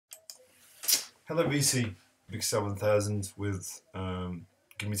Hello VC, Big Star 1000 with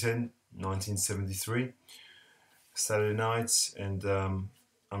Gimme Ten, 1973, Saturday night, and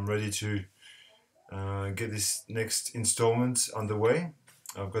I'm ready to get this next installment underway.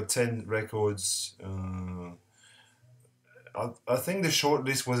 I've got 10 records. I think the short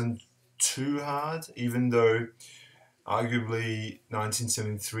list wasn't too hard, even though arguably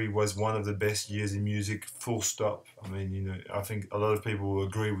 1973 was one of the best years in music, full stop. I mean, I think a lot of people will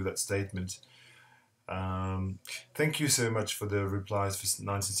agree with that statement. Um, Thank you so much for the replies for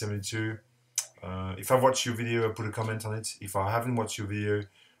 1972. If I've watched your video, I put a comment on it. If I haven't watched your video,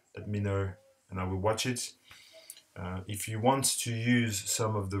 let me know and I will watch it. If you want to use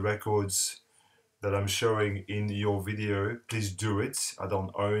some of the records that I'm showing in your video, please do it. I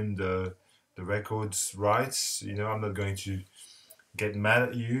don't own the records rights. I'm not going to get mad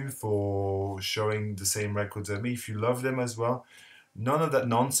at you for showing the same records as me. If you love them as well, none of that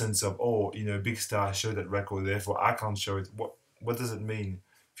nonsense of Big Star showed that record, therefore I can't show it. What does it mean?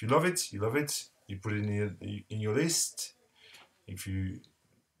 If you love it, you love it. You put it in your list. If you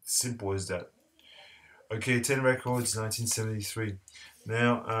Simple as that. Okay, 10 records, 1973.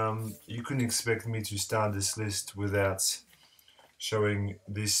 Now, you couldn't expect me to start this list without showing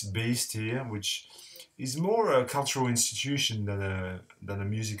this beast here, which is more a cultural institution than a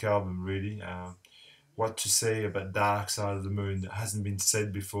music album, really. What to say about Dark Side of the Moon that hasn't been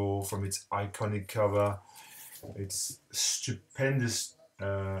said before, from its iconic cover, its stupendous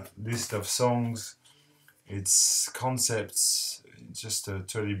list of songs, its concepts, just a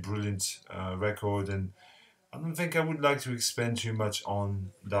totally brilliant record. And I don't think I would like to expand too much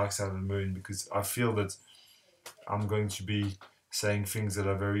on Dark Side of the Moon because I feel that I'm going to be saying things that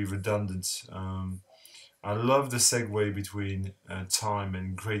are very redundant. I love the segue between Time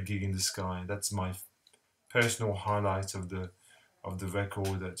and Great Gig in the Sky. That's my personal highlight of the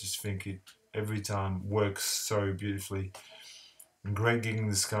record. I just think it every time works so beautifully. And Great Gig in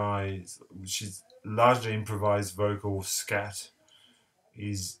the Sky, which is largely improvised vocal scat,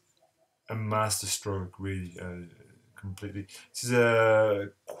 is a masterstroke, really, completely. This is a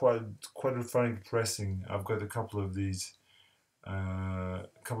quadraphonic pressing. I've got a couple of these, a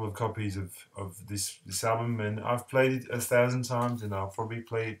couple of copies of this album, and I've played it 1,000 times, and I'll probably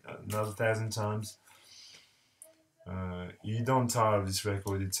play it another 1,000 times. You don't tire of this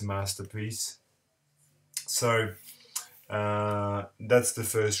record. It's a masterpiece. So that's the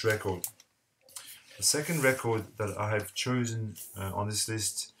first record. The second record that I have chosen on this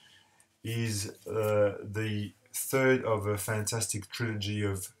list is the third of a fantastic trilogy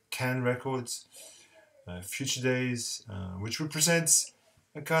of Can records, Future Days, which represents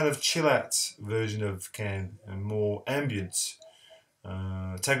a kind of chill-out version of Can, and more ambient.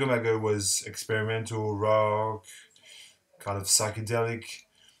 Tago Tago was experimental rock, kind of psychedelic.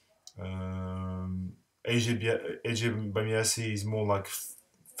 Ege Bamyasi is more like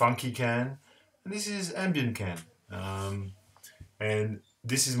funky Can, and this is ambient Can. And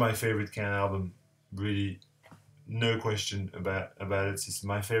this is my favorite Can album, really, no question about it. It's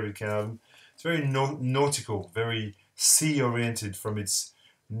my favorite Can album. It's very nautical, very sea-oriented, from its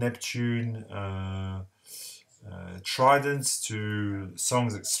Neptune tridents to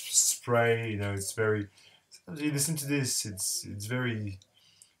songs like Spray. It's very. Sometimes you listen to this, it's very.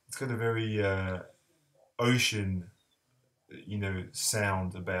 It's got a very ocean,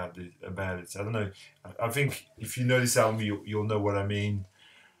 sound about it. I don't know. I think if you know this album, you'll know what I mean.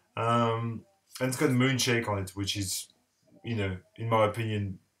 And it's got Moonshake on it, which is, in my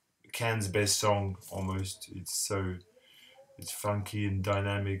opinion, Can's best song almost. It's funky and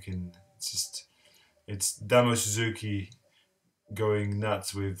dynamic, and it's Damo Suzuki going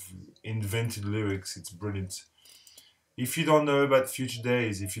nuts with invented lyrics. It's brilliant. If you don't know about Future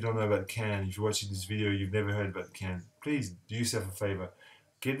Days, if you don't know about Can, if you're watching this video, you've never heard about Can, please do yourself a favor.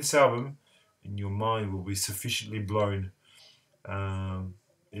 Get this album, and your mind will be sufficiently blown.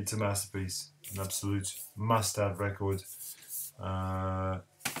 It's a masterpiece, an absolute must-have record.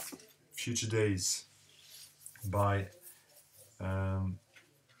 Future Days by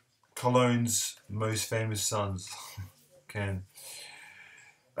Cologne's most famous sons, Can.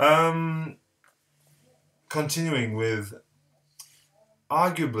 Continuing with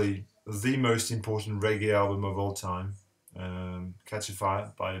arguably the most important reggae album of all time, Catch a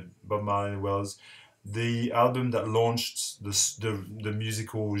Fire by Bob Marley and Wailers, the album that launched the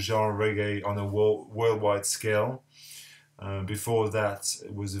musical genre reggae on a worldwide scale. Before that,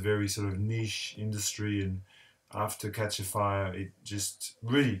 it was a very sort of niche industry, and after Catch a Fire, it just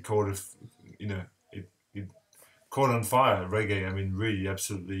really it caught on fire. Reggae, I mean, really,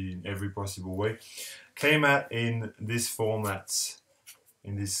 absolutely, in every possible way. Came out in this format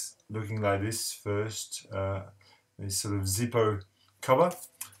in this, looking like this first, this sort of Zippo cover.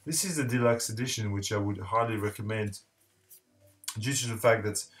 This is the deluxe edition, which I would highly recommend due to the fact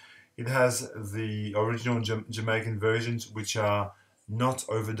that it has the original Jamaican versions, which are not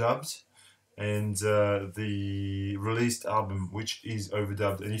overdubbed, and the released album, which is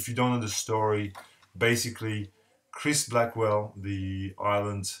overdubbed. And if you don't know the story, basically Chris Blackwell, the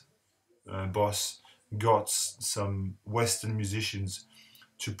island boss, got some Western musicians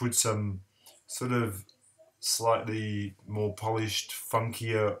to put some sort of slightly more polished,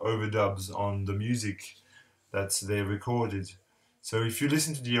 funkier overdubs on the music that they recorded. So if you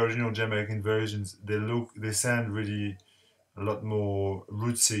listen to the original Jamaican versions, they sound really a lot more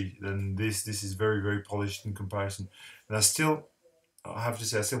rootsy than this. This is very, very polished in comparison. And I have to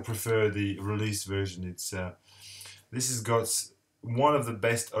say, I still prefer the released version. This has got one of the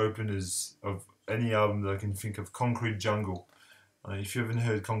best openers of any album that I can think of, Concrete Jungle. If you haven't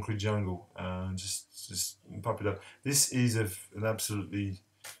heard Concrete Jungle, just pop it up. This is an absolutely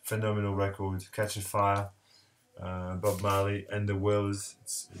phenomenal record. Catch a Fire, Bob Marley and the Wailers.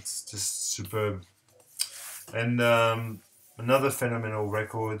 It's just superb. And another phenomenal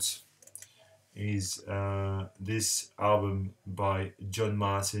record is this album by John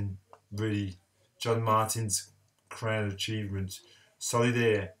Martyn. Really, John Martyn's crown achievement,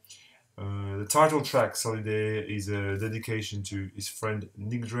 Solidaire. The title track, Solidaire, is a dedication to his friend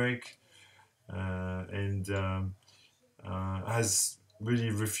Nick Drake, and has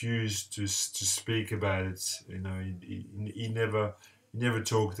really refused to speak about it. You know, he never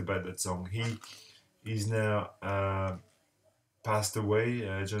talked about that song. He's now passed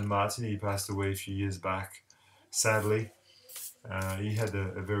away. John Martyn, he passed away a few years back. Sadly, he had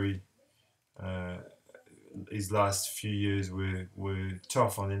a very his last few years were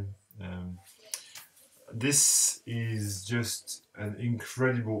tough on him. This is just an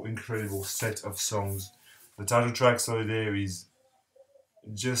incredible set of songs. The title track Solidaire is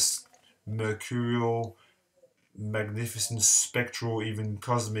just mercurial, magnificent, spectral, even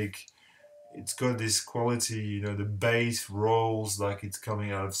cosmic. It's got this quality, you know, the bass rolls like it's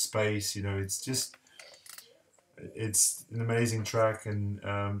coming out of space, you know, it's an amazing track. And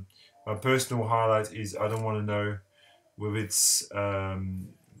my personal highlight is I Don't Want to Know, with its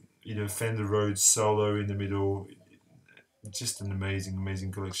Fender Rhodes solo in the middle. Just an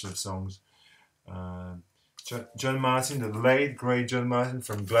amazing collection of songs. John Martyn, the late great John Martyn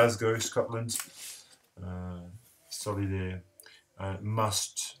from Glasgow, Scotland. Solidaire,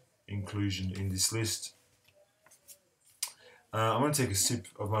 must inclusion in this list. I'm going to take a sip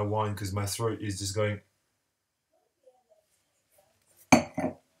of my wine because my throat is just going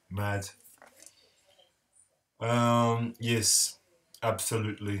mad. Yes,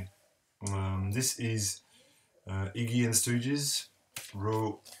 absolutely. This is Iggy and Stooges,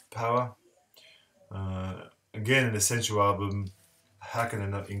 Raw Power. Again, an essential album. How can I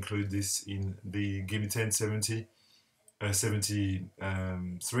not include this in the Gimme Ten 73? I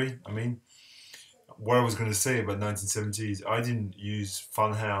mean, what I was going to say about 1970s, I didn't use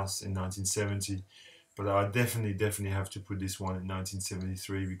Funhouse in 1970, but I definitely have to put this one in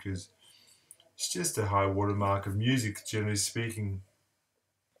 1973 because it's just a high watermark of music, generally speaking.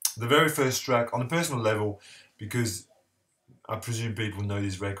 The very first track, on a personal level, because I presume people know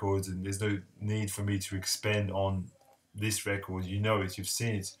these records and there's no need for me to expand on this record. You know it, you've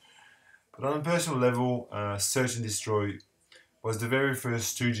seen it. But on a personal level, Search and Destroy was the very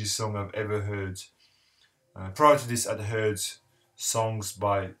first Stooges song I've ever heard. Prior to this, I'd heard songs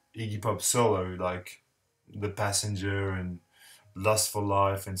by Iggy Pop solo, like The Passenger and Lust for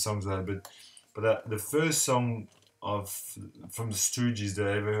Life and songs like that. But the first song from the Stooges that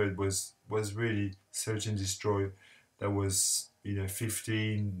I ever heard was really Search and Destroy. That was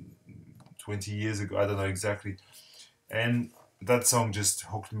 15, 20 years ago, I don't know exactly. And that song just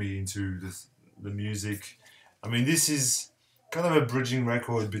hooked me into the music. I mean, this is kind of a bridging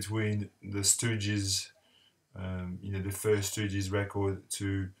record between the Stooges, the first Stooges record,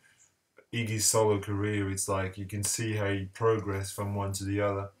 to Iggy's solo career. It's like you can see how he progressed from one to the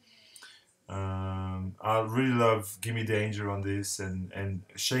other. I really love Gimme Danger on this, and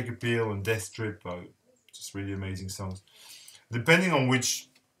Shake Appeal and Death Trip are just really amazing songs. Depending on which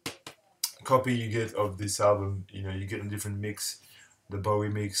copy you get of this album, you get a different mix, the Bowie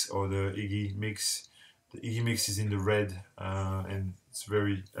mix or the Iggy mix. The Iggy mix is in the red, and it's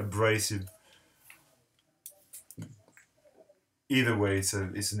very abrasive. Either way, it's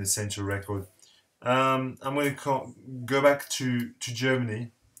an essential record. I'm going to go back to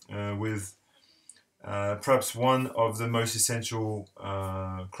Germany with perhaps one of the most essential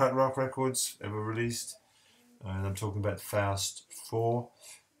krautrock records ever released. and I'm talking about Faust IV.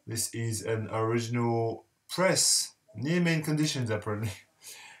 This is an original press, near mint conditions apparently.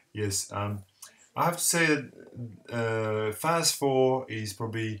 Yes, I have to say that Faust IV is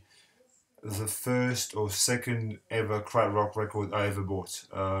probably the first or second ever crowd rock record I ever bought.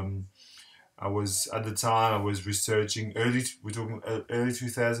 I was at the time I was researching we're talking early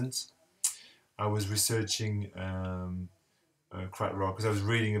 2000s. I was researching crowd rock because I was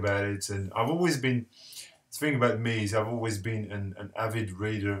reading about it, and I've always been. The thing about me is I've always been an avid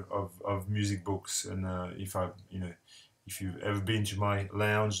reader of music books, and if you've ever been to my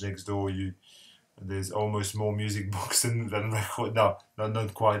lounge next door, there's almost more music books than record. No,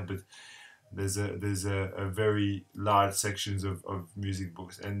 not quite, but there's a very large sections of music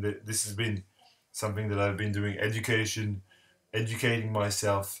books, and this has been something that I've been doing. Educating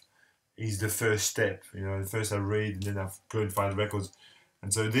myself is the first step. First I read, and then I go and find records.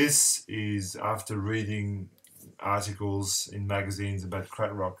 And so this is after reading articles in magazines about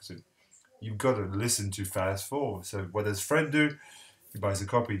crowd rock. So you've got to listen to Faust IV. So what does Fred do? He buys a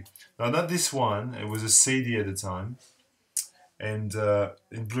copy. Now, not this one. It was a CD at the time, and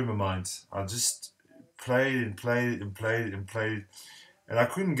it blew my mind. I just played and played it and played it and played it, and I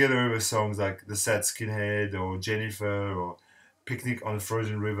couldn't get over songs like The Sad Skinhead or Jennifer or Picnic on the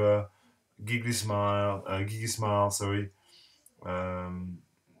Frozen River, Giggy Smile. Sorry.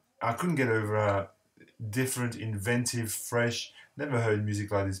 I couldn't get over how different, inventive, fresh. Never heard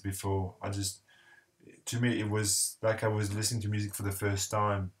music like this before. To me, it was like I was listening to music for the first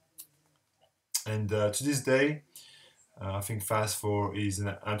time. And to this day, I think Fast 4 is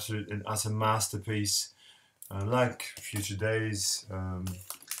an absolute and utter masterpiece. Like Future Days,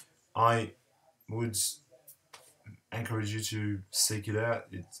 I would encourage you to seek it out.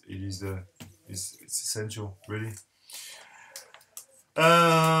 It's essential, really.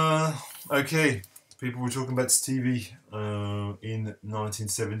 Okay, people were talking about Stevie in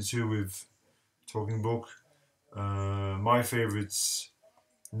 1972 with Talking Book. My favorites.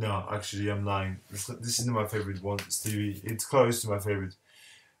 No, actually, I'm lying. This isn't my favorite one, Stevie. It's close to my favorite.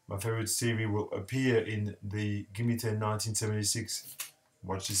 My favorite Stevie will appear in the Gimme Ten 1976.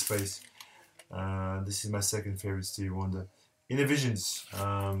 Watch this space. This is my second favorite Stevie Wonder. Inner Visions.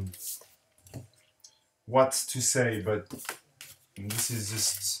 What to say, but this is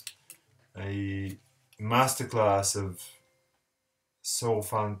just a masterclass of soul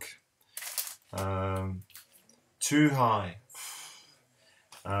funk. Too High.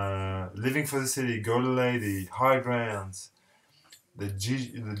 Living for the City, Go to Lady, High Ground. The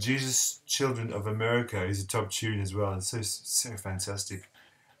Jesus Children of America is a top tune as well. It's so fantastic.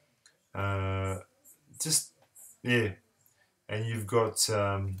 Just, yeah. And you've got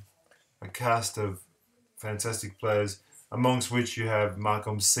a cast of fantastic players, amongst which you have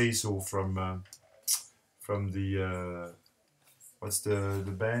Malcolm Cecil from the what's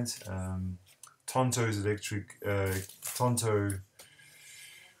the band? Tonto's Electric Tonto.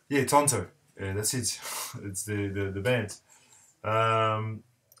 Yeah, Tonto. Yeah, that's it. It's the band. And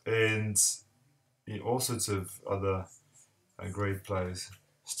all sorts of other great players.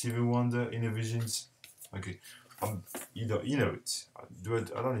 Stevie Wonder, Inner Visions. Okay, you know it.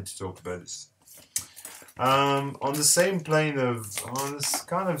 I don't need to talk about this. On this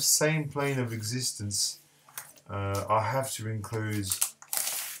kind of same plane of existence, I have to include,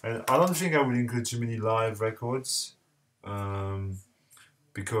 and I don't think I would include too many live records,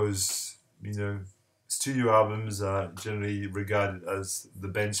 because studio albums are generally regarded as the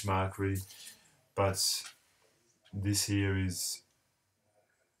benchmark, really. But this here it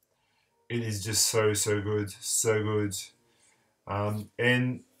is just so good, so good.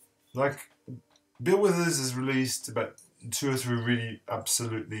 And like Bill Withers has released about 2 or 3 really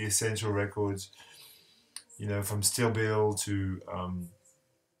absolutely essential records, from Still Bill to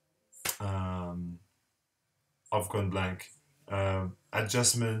I've Gone Blank,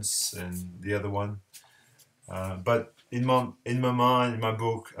 Adjustments, and the other one. But in my mind, in my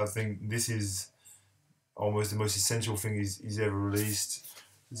book, I think this is almost the most essential thing he's ever released.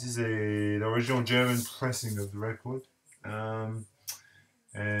 This is an original German pressing of the record, and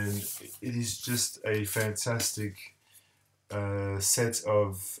it is just a fantastic set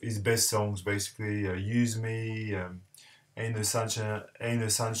of his best songs, basically. Use Me, Ain't No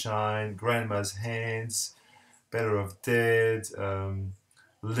Sunshine, Grandma's Hands, Better Off Dead,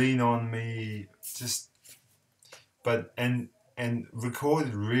 Lean on Me, and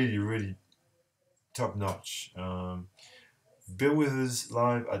recorded really top notch. Bill Withers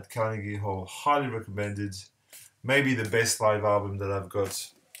live at Carnegie Hall, highly recommended. Maybe the best live album that I've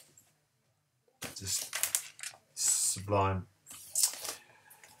got. Just sublime.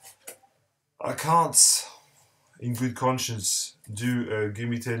 I can't in good conscience, do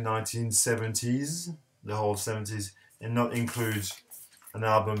Gimme Ten 1970s, the whole 70s, and not include an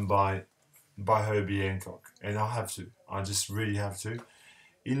album by Herbie Hancock. And I have to. I just really have to.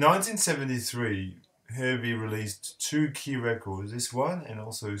 In 1973, Herbie released 2 key records. This one and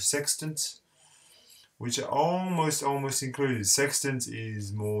also Sextant, which are almost included. Sextant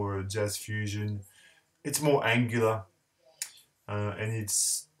is more jazz fusion. It's more angular, and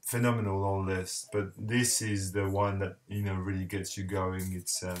it's phenomenal on this. But this is the one that really gets you going.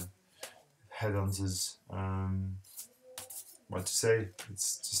 It's Headhunters. What to say?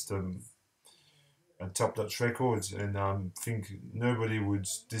 It's just a top-notch record, and I think nobody would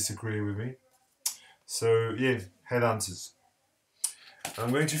disagree with me. So yeah, Headhunters.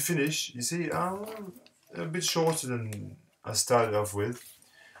 I'm going to finish. You see, I'm a bit shorter than I started off with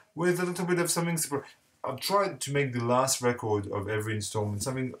a little bit of something. I've tried to make the last record of every installment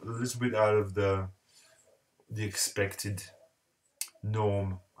something a little bit out of the expected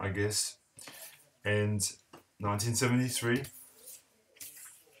norm, I guess. And 1973,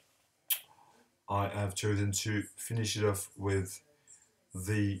 I have chosen to finish it off with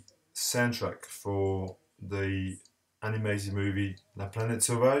the soundtrack for the animated movie La Planète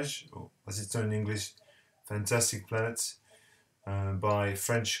Sauvage, or as it's known in English, Fantastic Planet, by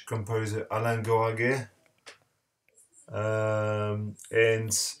French composer Alain Goraguer. And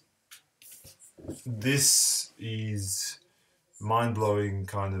this is mind-blowing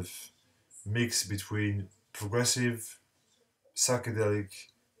kind of mix between progressive, psychedelic,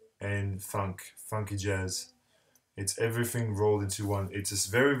 and funky jazz. It's everything rolled into one. It's a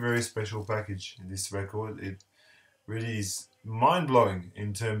very, very special package in this record. It really is mind-blowing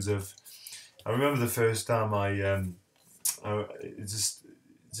in terms of... I remember the first time it's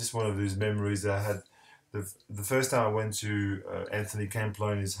just one of those memories that I had. The first time I went to Anthony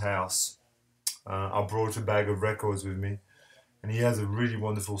Camplone's house, I brought a bag of records with me, and he has a really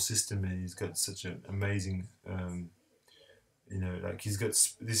wonderful system, and he's got such an amazing, like he's got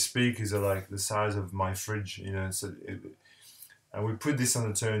these speakers are like the size of my fridge, and we put this on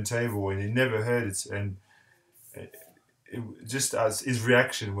the turntable, and he never heard it, and just as his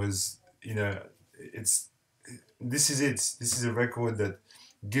reaction was, this is a record that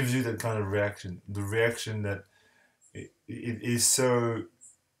gives you that kind of reaction, the reaction that it is so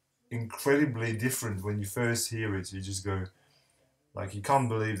incredibly different when you first hear it. You just go, like, you can't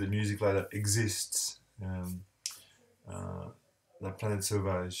believe that music like that exists. La Planète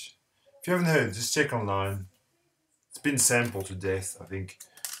Sauvage. If you haven't heard, just check online. It's been sampled to death, I think.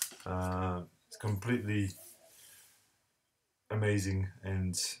 It's completely amazing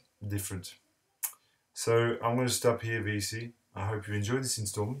and different. So I'm going to stop here, VC. I hope you enjoyed this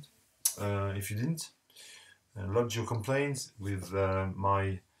installment. If you didn't, lodge your complaints with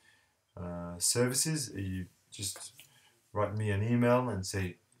my services. You just write me an email and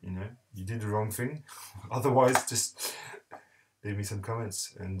say, you did the wrong thing. Otherwise, just leave me some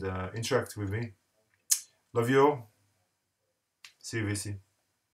comments and interact with me. Love you all. See you, VC.